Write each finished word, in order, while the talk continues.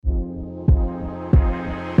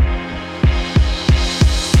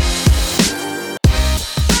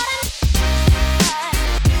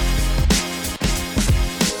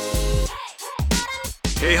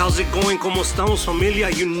it going? ¿Cómo estamos,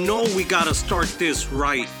 familia? You know we gotta start this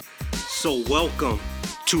right. So welcome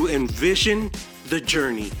to Envision the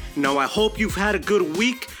Journey. Now, I hope you've had a good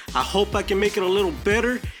week. I hope I can make it a little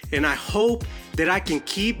better. And I hope that I can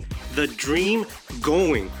keep the dream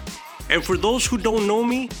going. And for those who don't know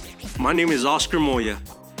me, my name is Oscar Moya.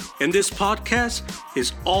 And this podcast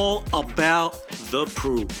is all about the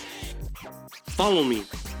proof. Follow me.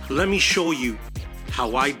 Let me show you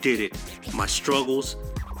how I did it. My struggles,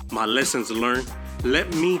 my lessons learned.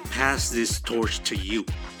 Let me pass this torch to you.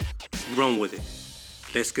 Run with it.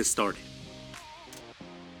 Let's get started.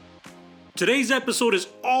 Today's episode is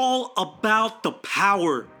all about the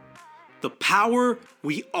power. The power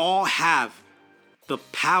we all have. The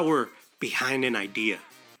power behind an idea.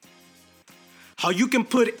 How you can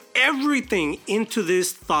put everything into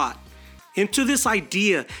this thought, into this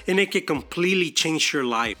idea, and it can completely change your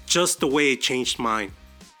life just the way it changed mine.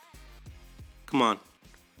 Come on,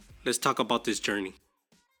 let's talk about this journey.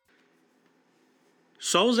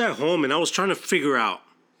 So I was at home and I was trying to figure out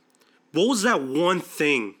what was that one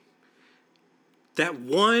thing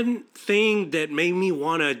that made me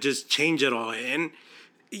want to just change it all. And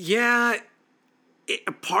yeah,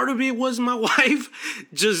 part of it was my wife.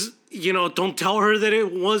 Just, don't tell her that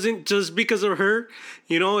it wasn't just because of her.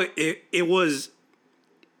 It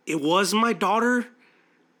was my daughter,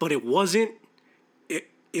 but it wasn't.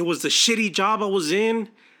 It was the shitty job I was in,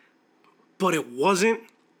 but it wasn't.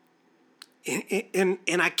 And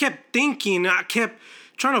I kept thinking, I kept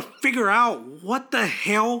trying to figure out what the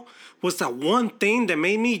hell was that one thing that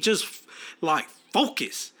made me just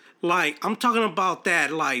focus. I'm talking about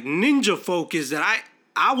that ninja focus that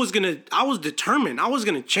I was determined. I was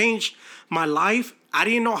gonna change my life. I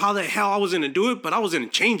didn't know how the hell I was gonna do it, but I was gonna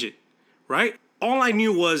change it, right? All I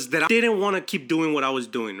knew was that I didn't want to keep doing what I was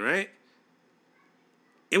doing, right?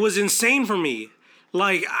 It was insane for me.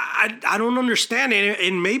 I don't understand it.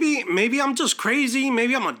 And maybe I'm just crazy.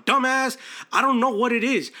 Maybe I'm a dumbass. I don't know what it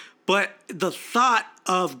is. But the thought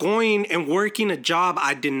of going and working a job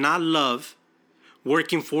I did not love,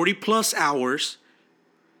 working 40 plus hours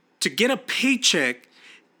to get a paycheck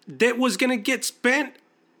that was going to get spent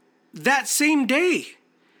that same day.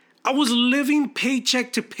 I was living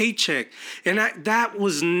paycheck to paycheck. And that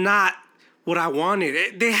was not what I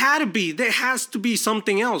wanted. There has to be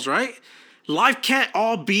something else, right? Life can't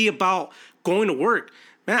all be about going to work.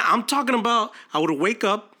 Man, I'm talking about I would wake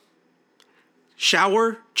up,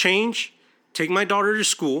 shower, change, take my daughter to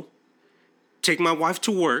school, take my wife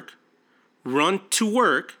to work, run to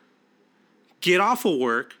work, get off of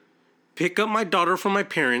work, pick up my daughter from my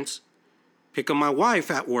parents, pick up my wife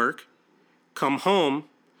at work, come home,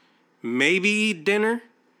 maybe eat dinner,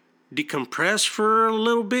 decompress for a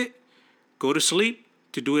little bit, go to sleep,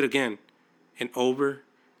 to do it again, and over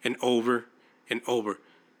and over and over.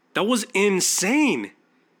 That was insane.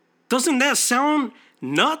 Doesn't that sound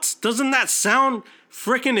nuts? Doesn't that sound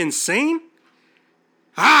freaking insane?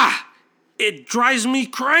 It drives me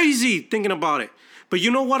crazy thinking about it. But you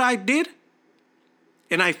know what I did?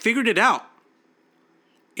 And I figured it out.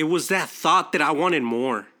 It was that thought that I wanted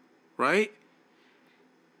more, right?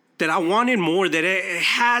 That I wanted more, that it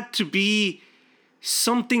had to be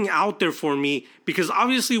something out there for me, because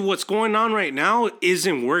obviously what's going on right now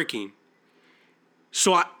isn't working.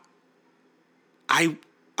 So I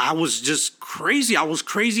was just crazy. I was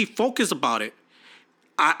crazy focused about it.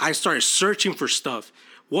 I started searching for stuff.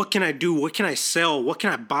 What can I do? What can I sell? What can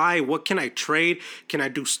I buy? What can I trade? Can I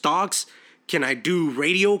do stocks? Can I do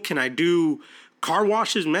radio? Can I do car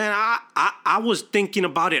washes? Man, I was thinking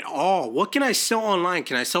about it all. What can I sell online?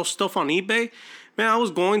 Can I sell stuff on eBay? Man, I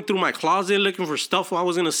was going through my closet looking for stuff I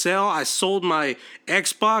was going to sell. I sold my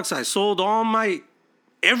Xbox. I sold all my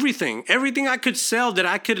everything. Everything I could sell that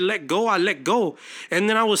I could let go, I let go. And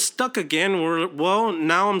then I was stuck again.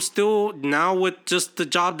 Now I'm still with just the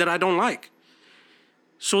job that I don't like.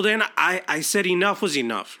 So then I said enough was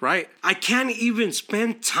enough, right? I can't even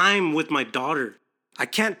spend time with my daughter. I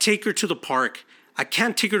can't take her to the park. I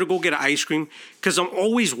can't take her to go get ice cream because I'm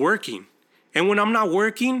always working. And when I'm not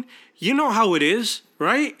working, you know how it is,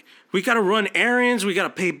 right? We got to run errands. We got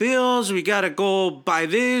to pay bills. We got to go buy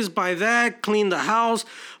this, buy that, clean the house,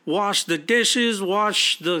 wash the dishes,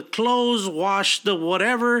 wash the clothes, wash the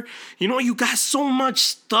whatever. You got so much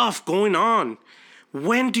stuff going on.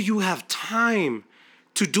 When do you have time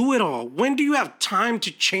to do it all? When do you have time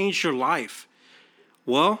to change your life?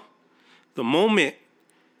 Well, the moment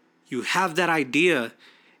you have that idea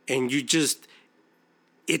and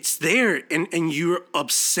it's there and you're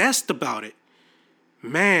obsessed about it.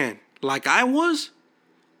 Man, like I was,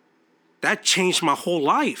 that changed my whole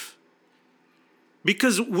life.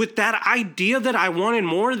 Because with that idea that I wanted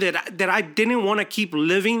more, that I didn't want to keep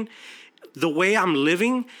living the way I'm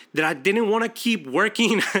living, that I didn't want to keep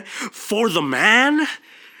working for the man,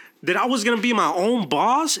 that I was going to be my own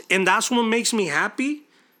boss, and that's what makes me happy,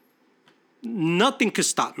 nothing could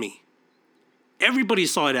stop me. Everybody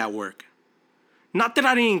saw it at work. Not that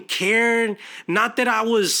I didn't care, not that I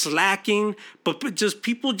was slacking, but just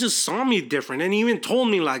people just saw me different and even told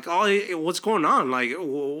me like, "Oh, what's going on? Like,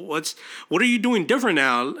 what are you doing different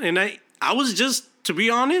now?" And I was just, to be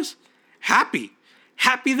honest, happy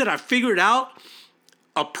that I figured out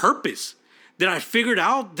a purpose, that I figured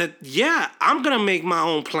out that, yeah, I'm gonna make my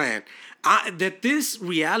own plan. That this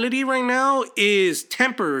reality right now is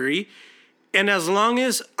temporary, and as long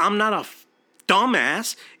as I'm not a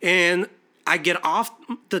dumbass and I get off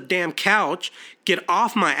the damn couch, get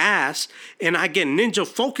off my ass, and I get ninja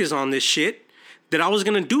focus on this shit, that I was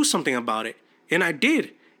gonna do something about it. And I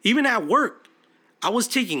did. Even at work, I was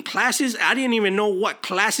taking classes. I didn't even know what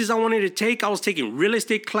classes I wanted to take. I was taking real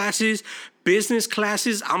estate classes, business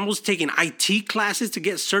classes. I was taking IT classes to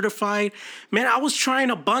get certified. Man, I was trying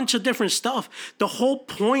a bunch of different stuff. The whole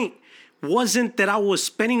point wasn't that I was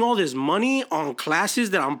spending all this money on classes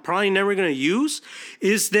that I'm probably never gonna use.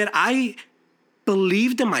 Is that I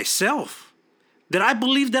believed in myself, that I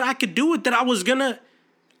believed that I could do it, that I was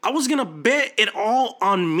gonna bet it all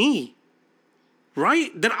on me, right?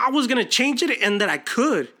 That I was gonna change it and that I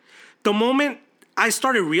could. The moment I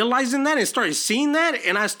started realizing that and started seeing that,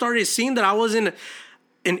 and I started seeing that I wasn't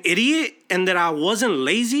an idiot and that I wasn't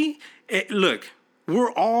lazy. Look,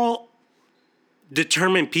 we're all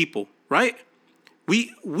determined people, right?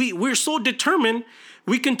 We're so determined,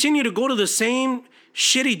 we continue to go to the same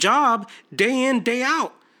shitty job day in, day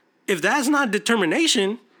out. If that's not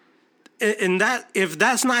determination, and if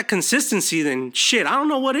that's not consistency, then shit, I don't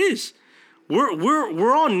know what is.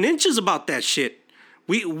 We're all ninjas about that shit.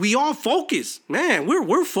 We all focus, man.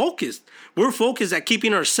 We're focused. We're focused at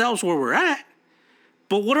keeping ourselves where we're at.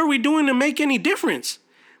 But what are we doing to make any difference?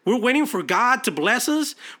 We're waiting for God to bless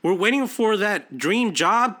us. We're waiting for that dream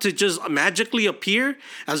job to just magically appear.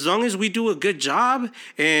 As long as we do a good job,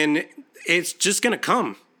 and it's just gonna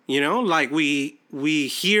come, like we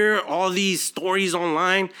hear all these stories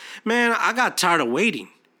online. Man, I got tired of waiting.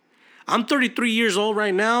 I'm 33 years old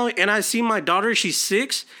right now, and I see my daughter, she's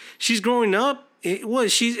 6. She's growing up.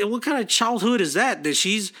 What kind of childhood is that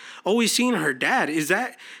she's always seeing her dad? Is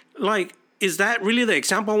that really the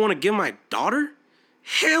example I want to give my daughter?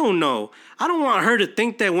 Hell no. I don't want her to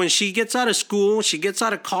think that when she gets out of school, she gets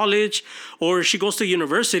out of college, or she goes to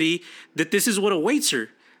university, that this is what awaits her.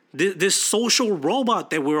 This social robot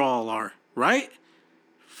that we all are, right?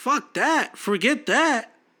 Fuck that. Forget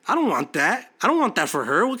that. I don't want that. I don't want that for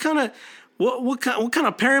her. What kind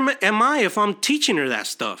of parent am I if I'm teaching her that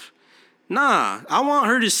stuff? Nah, I want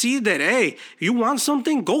her to see that, hey, you want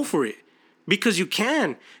something, go for it. Because you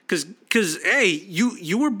can. Because hey,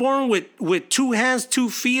 you were born with 2 hands, 2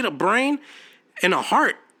 feet, a brain, and a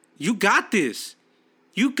heart. You got this.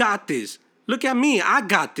 You got this. Look at me. I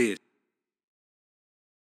got this.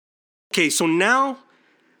 Okay, so now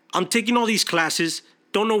I'm taking all these classes.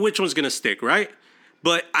 Don't know which one's going to stick, right?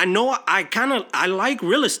 But I know I like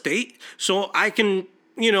real estate, so I can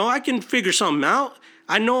figure something out.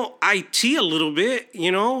 I know IT a little bit,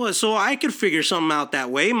 so I could figure something out that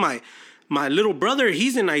way. My little brother,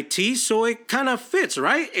 he's in IT, so it kind of fits,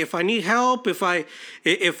 right? If I need help, if I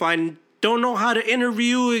don't know how to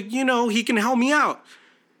interview, he can help me out.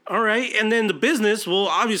 All right, and then the business, well,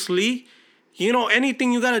 obviously,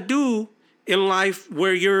 anything you got to do in life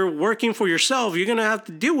where you're working for yourself, you're going to have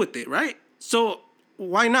to deal with it, right? So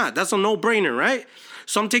why not? That's a no-brainer, right?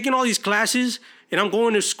 So I'm taking all these classes, and I'm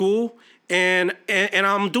going to school, and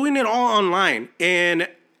I'm doing it all online. And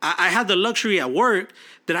I had the luxury at work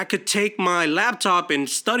that I could take my laptop and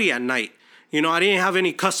study at night. I didn't have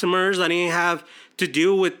any customers. I didn't have to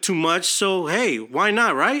deal with too much. So, hey, why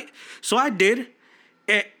not, right? So I did.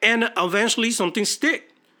 And eventually something stick.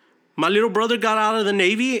 My little brother got out of the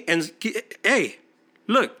Navy and, hey,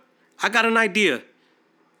 look, I got an idea.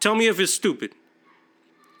 Tell me if it's stupid.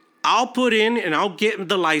 I'll put in and I'll get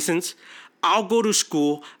the license. I'll go to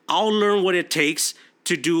school. I'll learn what it takes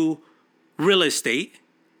to do real estate.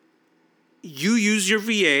 You use your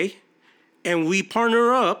VA, and we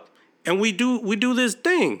partner up, and we do this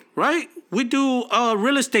thing, right? We do a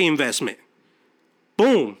real estate investment.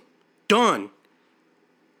 Boom, done.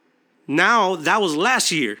 Now, that was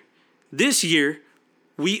last year. This year,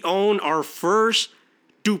 we own our first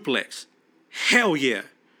duplex. Hell yeah.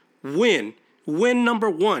 Win number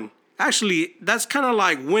 1. Actually, that's kind of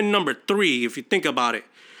like win number 3 if you think about it.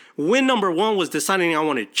 Win number 1 was deciding I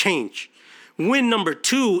want to change. Win number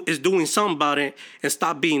 2 is doing something about it and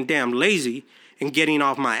stop being damn lazy and getting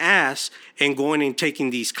off my ass and going and taking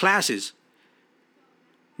these classes.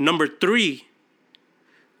 Number 3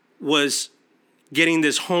 was getting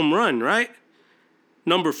this home run, right?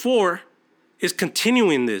 Number 4 is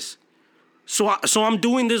continuing this. So I'm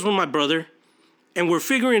doing this with my brother, and we're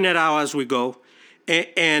figuring it out as we go.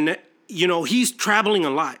 And you know, he's traveling a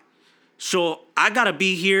lot. So I got to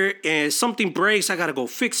be here, and if something breaks, I got to go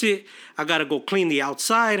fix it. I got to go clean the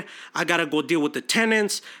outside. I got to go deal with the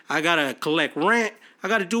tenants. I got to collect rent. I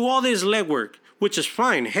got to do all this legwork, which is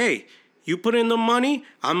fine. Hey, you put in the money,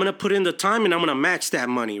 I'm going to put in the time, and I'm going to match that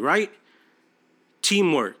money, right?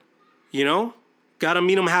 Teamwork, you know? Got to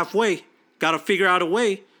meet them halfway. Got to figure out a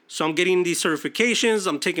way. So I'm getting these certifications.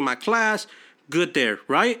 I'm taking my class. Good there,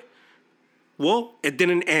 right? Well, it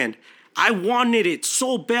didn't end. I wanted it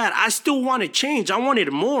so bad. I still want to change. I wanted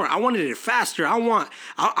it more. I wanted it faster. I want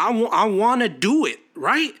to do it,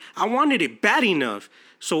 right? I wanted it bad enough.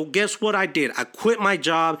 So guess what I did? I quit my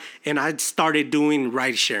job and I started doing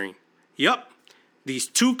ride sharing. Yep. These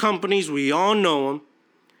 2 companies, we all know them.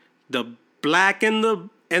 The black and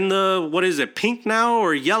the what is it, pink now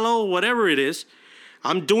or yellow, whatever it is.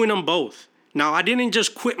 I'm doing them both. Now, I didn't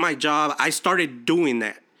just quit my job. I started doing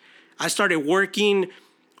that. I started working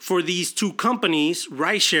for these 2 companies,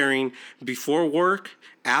 ride sharing, before work,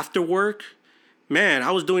 after work. Man, I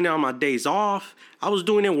was doing it on my days off. I was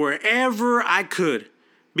doing it wherever I could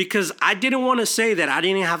because I didn't want to say that I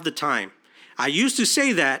didn't have the time. I used to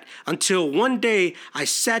say that until one day I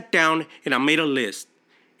sat down and I made a list.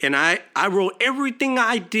 And I wrote everything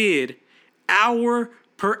I did, hour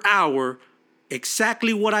per hour,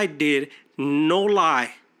 exactly what I did, no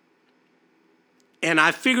lie. And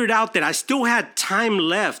I figured out that I still had time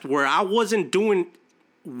left where I wasn't doing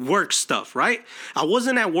work stuff, right? I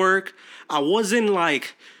wasn't at work. I wasn't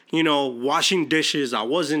like, you know, washing dishes. I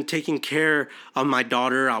wasn't taking care of my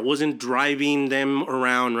daughter. I wasn't driving them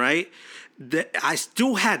around, right? I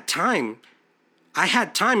still had time. I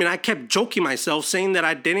had time, and I kept joking myself saying that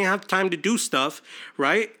I didn't have time to do stuff,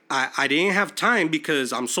 right? I didn't have time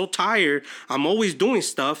because I'm so tired. I'm always doing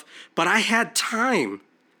stuff, but I had time.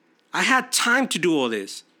 I had time to do all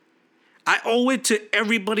this. I owe it to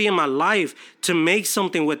everybody in my life to make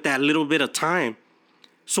something with that little bit of time.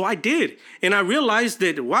 So I did. And I realized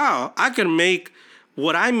that, wow, I could make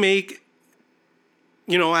what I make,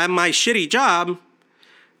 you know, at my shitty job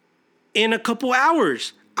in a couple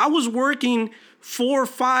hours. I was working 4,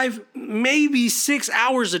 5, maybe 6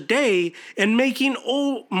 hours a day and making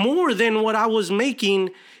more than what I was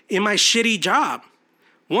making in my shitty job.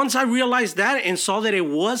 Once I realized that and saw that it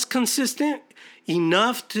was consistent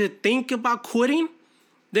enough to think about quitting,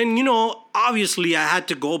 then, you know, obviously I had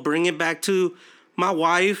to go bring it back to my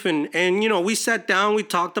wife. And you know, we sat down, we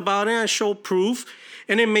talked about it, I showed proof,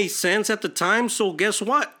 and it made sense at the time. So guess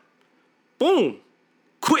what? Boom.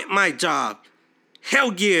 Quit my job.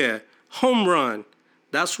 Hell yeah. Home run.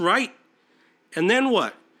 That's right. And then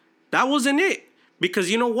what? That wasn't it. Because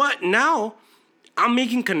you know what? Now I'm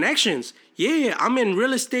making connections. Yeah, I'm in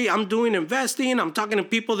real estate. I'm doing investing. I'm talking to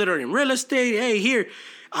people that are in real estate. Hey, here,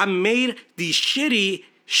 I made these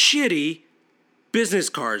shitty business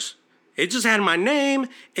cards. It just had my name.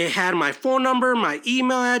 It had my phone number, my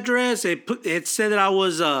email address. It said that I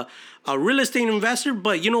was a real estate investor.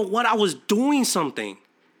 But you know what? I was doing something.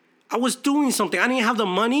 I didn't have the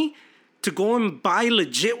money to go and buy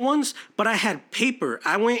legit ones, but I had paper.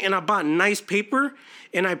 I went and I bought nice paper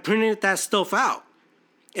and I printed that stuff out.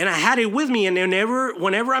 And I had it with me, and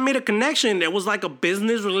whenever I made a connection, it was like a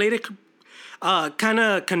business-related kind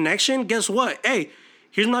of connection. Guess what? Hey,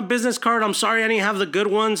 here's my business card. I'm sorry I didn't have the good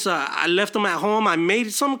ones. I left them at home. I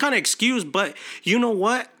made some kind of excuse, but you know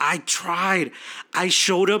what? I tried. I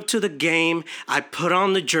showed up to the game. I put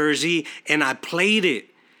on the jersey, and I played it.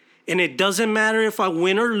 And it doesn't matter if I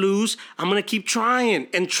win or lose. I'm going to keep trying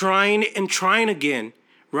and trying and trying again,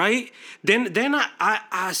 right? Then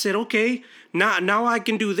I said, okay, now I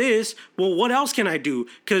can do this. Well, what else can I do?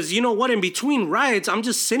 Because you know what? In between rides, I'm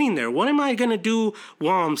just sitting there. What am I going to do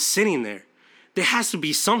while I'm sitting there? There has to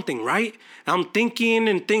be something, right? I'm thinking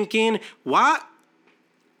and thinking. What?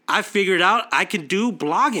 I figured out I could do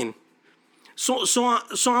blogging. So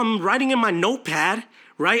I'm writing in my notepad,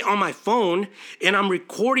 right, on my phone, and I'm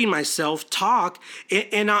recording myself talk,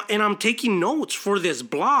 and I'm taking notes for this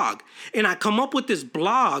blog. And I come up with this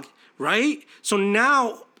blog, right? So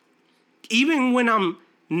now, even when I'm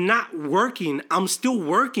not working, I'm still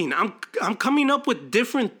working. I'm coming up with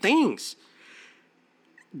different things.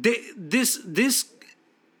 This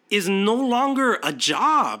is no longer a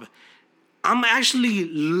job. I'm actually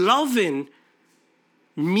loving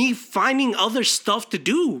me finding other stuff to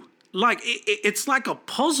do. Like it's like a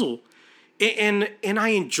puzzle, and I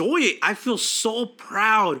enjoy it. I feel so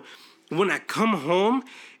proud when I come home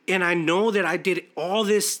and I know that I did all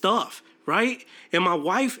this stuff, right? And my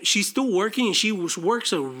wife, she's still working, and she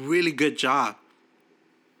works a really good job,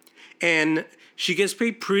 and she gets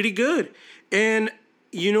paid pretty good. And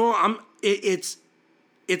it's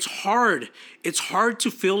hard. It's hard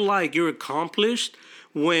to feel like you're accomplished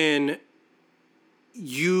when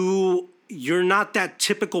you're not that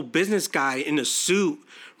typical business guy in a suit,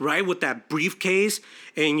 right, with that briefcase,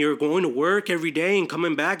 and you're going to work every day and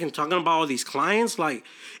coming back and talking about all these clients. Like,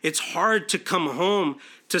 it's hard to come home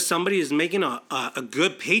to somebody who's making a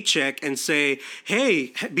good paycheck and say,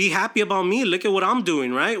 hey, be happy about me, look at what I'm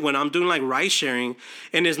doing, right, when I'm doing like ride sharing,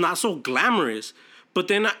 and it's not so glamorous. But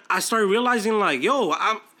then I started realizing, like, yo,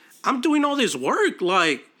 I'm doing all this work,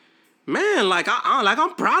 like, man, like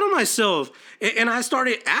I'm proud of myself. And I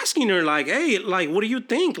started asking her, like, hey, like, what do you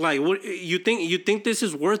think? Like, what you think this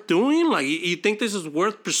is worth doing? Like, you think this is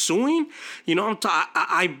worth pursuing? You know,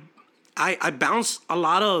 I bounce a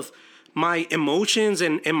lot of my emotions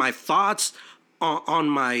and my thoughts on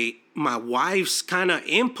my wife's kind of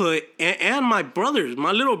input, and my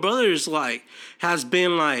little brother's, like, has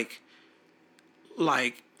been like,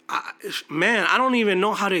 man, I don't even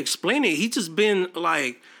know how to explain it. He's just been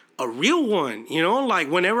like a real one, you know?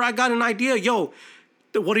 Like, whenever I got an idea, yo,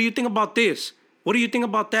 what do you think about this? What do you think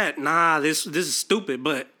about that? Nah, this is stupid.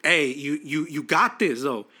 But hey, you got this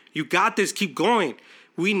though. You got this. Keep going.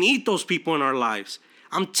 We need those people in our lives.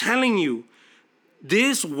 I'm telling you,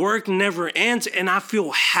 this work never ends, and I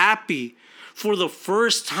feel happy for the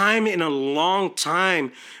first time in a long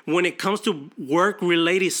time when it comes to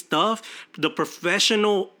work-related stuff, the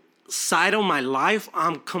professional side of my life.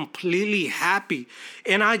 I'm completely happy.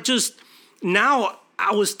 And now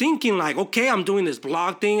I was thinking, like, okay, I'm doing this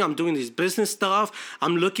blog thing, I'm doing this business stuff,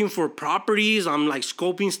 I'm looking for properties, I'm like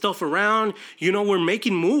scoping stuff around, we're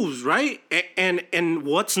making moves, right? And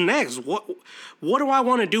what's next? What do I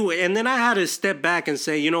want to do? And then I had to step back and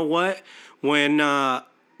say, you know what? When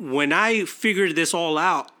I figured this all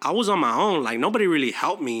out, I was on my own. Like, nobody really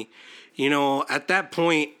helped me. At that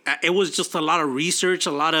point, it was just a lot of research,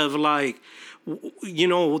 a lot of, like,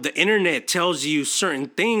 the internet tells you certain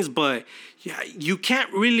things, but yeah, you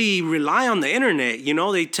can't really rely on the internet.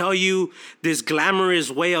 They tell you this glamorous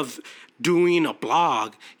way of doing a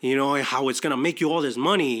blog, and how it's going to make you all this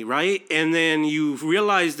money, right? And then you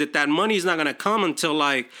realize that money is not going to come until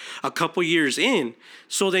like a couple years in.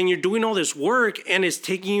 So then you're doing all this work, and it's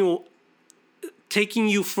taking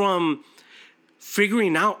you from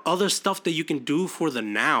figuring out other stuff that you can do for the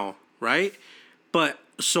now, right? But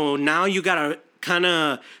so now you got to kind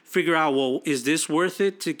of figure out, well, is this worth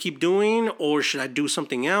it to keep doing, or should I do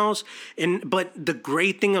something else? But the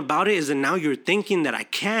great thing about it is that now you're thinking that I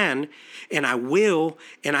can and I will,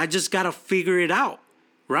 and I just got to figure it out,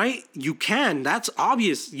 right? You can. That's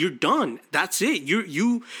obvious. You're done. That's it.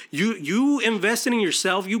 You invested in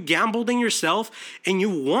yourself. You gambled in yourself, and you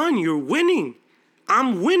won. You're winning.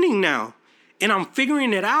 I'm winning now, and I'm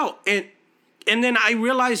figuring it out. And then I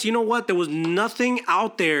realized, you know what? There was nothing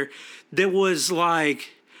out there that was like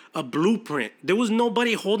a blueprint. There was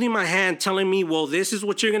nobody holding my hand telling me, well, this is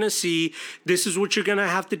what you're going to see. This is what you're going to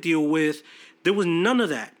have to deal with. There was none of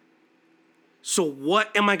that. So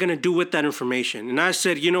what am I going to do with that information? And I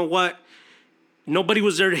said, you know what? Nobody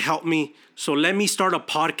was there to help me. So let me start a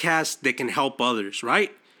podcast that can help others,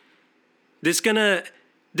 right? This is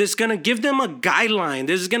going to give them a guideline.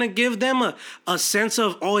 This is going to give them a sense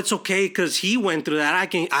of, oh, it's okay because he went through that.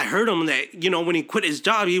 I heard him that, when he quit his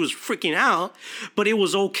job, he was freaking out, but it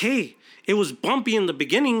was okay. It was bumpy in the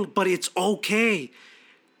beginning, but it's okay.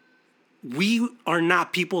 We are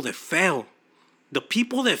not people that fail. The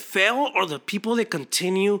people that fail are the people that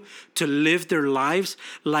continue to live their lives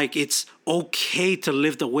like it's okay to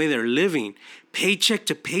live the way they're living. Paycheck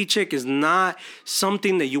to paycheck is not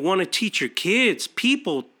something that you want to teach your kids.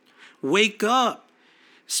 People, wake up.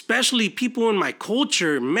 Especially people in my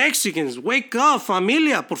culture, Mexicans, wake up.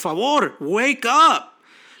 Familia, por favor, wake up.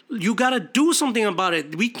 You got to do something about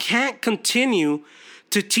it. We can't continue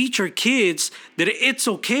to teach our kids that it's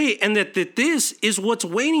okay and that this is what's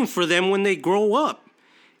waiting for them when they grow up.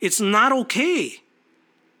 It's not okay.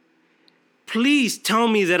 Please tell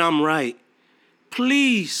me that I'm right.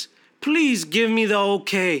 Please give me the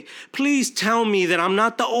okay. Please tell me that I'm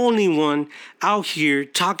not the only one out here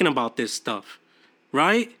talking about this stuff,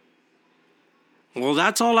 right? Well,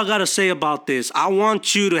 that's all I got to say about this. I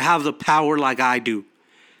want you to have the power like I do.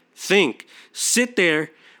 Think. Sit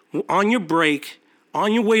there on your break,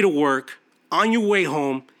 on your way to work, on your way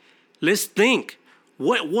home. Let's think.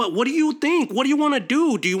 What do you think? What do you want to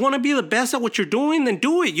do? Do you want to be the best at what you're doing? Then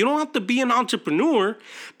do it. You don't have to be an entrepreneur,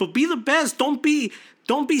 but be the best. Don't be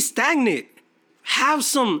stagnant. Have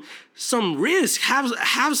some risk.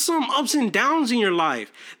 Have some ups and downs in your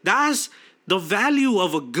life. That's the value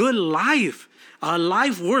of a good life. A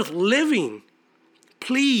life worth living.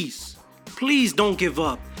 Please don't give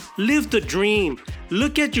up. Live the dream.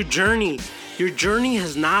 Look at your journey. Your journey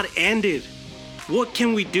has not ended. What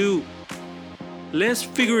can we do? Let's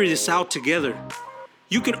figure this out together.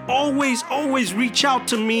 You can always reach out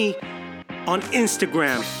to me on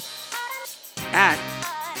Instagram at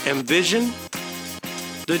Envision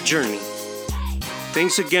the Journey.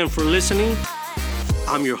 Thanks again for listening.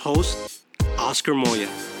 I'm your host, Oscar Moya.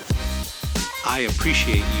 I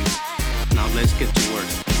appreciate you. Now let's get to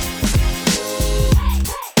work.